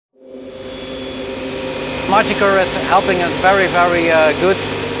MagicCorr is helping us very good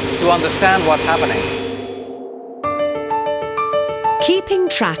to understand what's happening. Keeping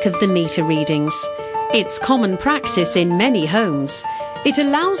track of the meter readings. It's common practice in many homes. It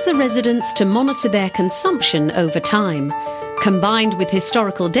allows the residents to monitor their consumption over time. Combined with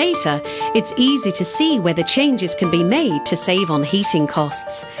historical data, it's easy to see whether changes can be made to save on heating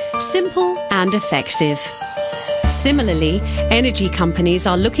costs. Simple and effective. Similarly, energy companies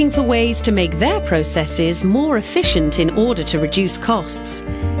are looking for ways to make their processes more efficient in order to reduce costs.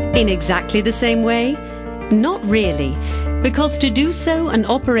 In exactly the same way? Not really, because to do so, an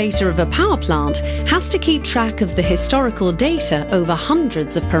operator of a power plant has to keep track of the historical data over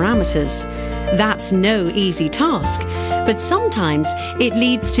hundreds of parameters. That's no easy task, but sometimes it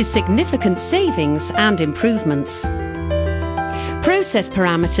leads to significant savings and improvements. Process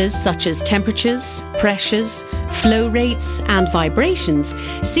parameters such as temperatures, pressures, flow rates and vibrations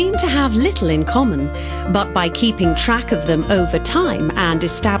seem to have little in common, but by keeping track of them over time and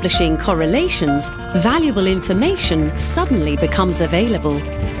establishing correlations, valuable information suddenly becomes available.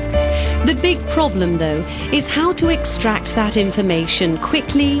 The big problem, though, is how to extract that information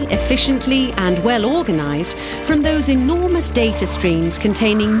quickly, efficiently and well organized from those enormous data streams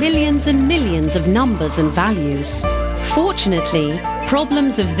containing millions and millions of numbers and values. Fortunately,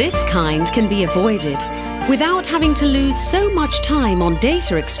 problems of this kind can be avoided without having to lose so much time on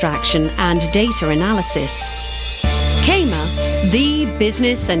data extraction and data analysis. KEMA, the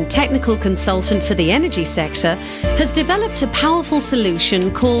business and technical consultant for the energy sector, has developed a powerful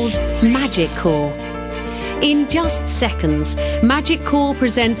solution called MagicCorr. In just seconds, MagicCorr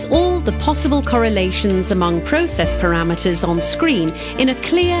presents all the possible correlations among process parameters on screen in a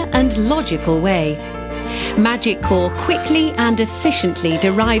clear and logical way. MagicCorr quickly and efficiently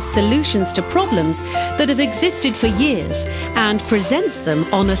derives solutions to problems that have existed for years and presents them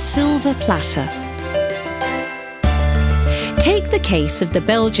on a silver platter. Take the case of the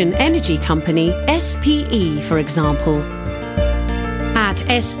Belgian energy company SPE, for example. At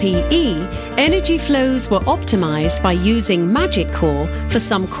SPE, energy flows were optimized by using MagicCorr for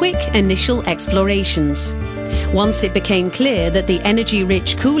some quick initial explorations. Once it became clear that the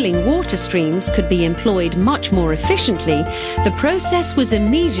energy-rich cooling water streams could be employed much more efficiently, the process was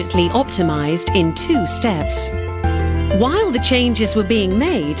immediately optimized in 2 steps. While the changes were being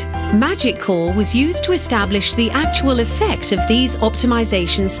made, MagicCorr was used to establish the actual effect of these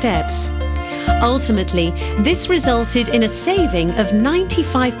optimization steps. Ultimately, this resulted in a saving of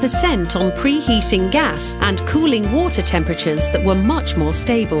 95% on preheating gas and cooling water temperatures that were much more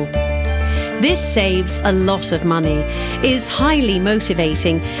stable. This saves a lot of money, is highly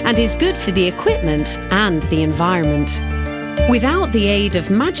motivating, and is good for the equipment and the environment. Without the aid of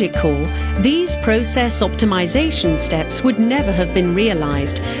MagicCorr, these process optimization steps would never have been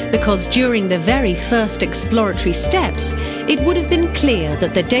realized, because during the very first exploratory steps, it would have been clear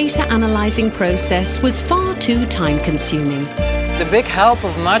that the data analyzing process was far too time-consuming. The big help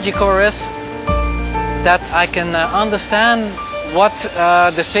of MagicCorr is that I can understand what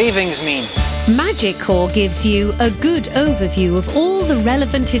the savings mean. MagicCorr gives you a good overview of all the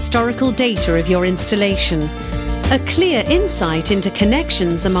relevant historical data of your installation, a clear insight into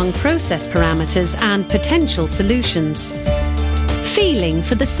connections among process parameters and potential solutions, feeling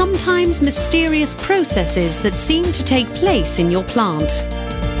for the sometimes mysterious processes that seem to take place in your plant,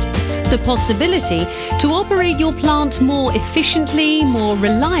 the possibility to operate your plant more efficiently, more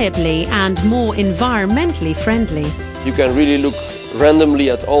reliably and more environmentally friendly. You can really look randomly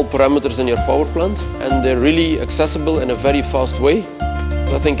at all parameters in your power plant, and they're really accessible in a very fast way.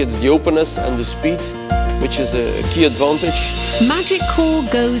 I think it's the openness and the speed which is a key advantage.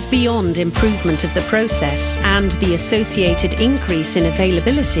 MagicCorr goes beyond improvement of the process and the associated increase in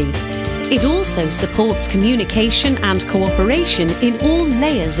availability. It also supports communication and cooperation in all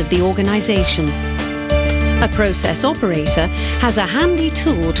layers of the organization. A process operator has a handy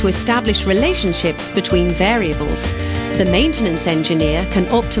tool to establish relationships between variables. The maintenance engineer can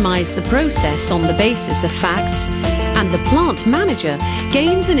optimize the process on the basis of facts, and the plant manager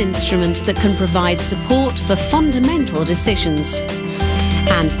gains an instrument that can provide support for fundamental decisions.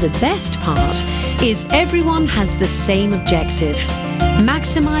 And the best part is everyone has the same objective: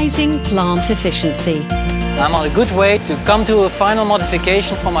 maximizing plant efficiency. I'm on a good way to come to a final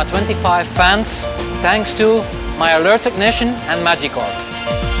modification for my 25 fans, thanks to my alert technician and MagicCorr.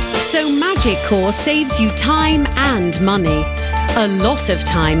 So MagicCorr saves you time and money, a lot of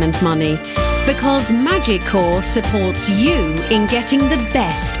time and money, because MagicCorr supports you in getting the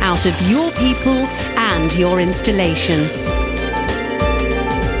best out of your people and your installation.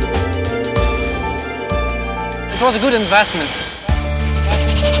 It was a good investment.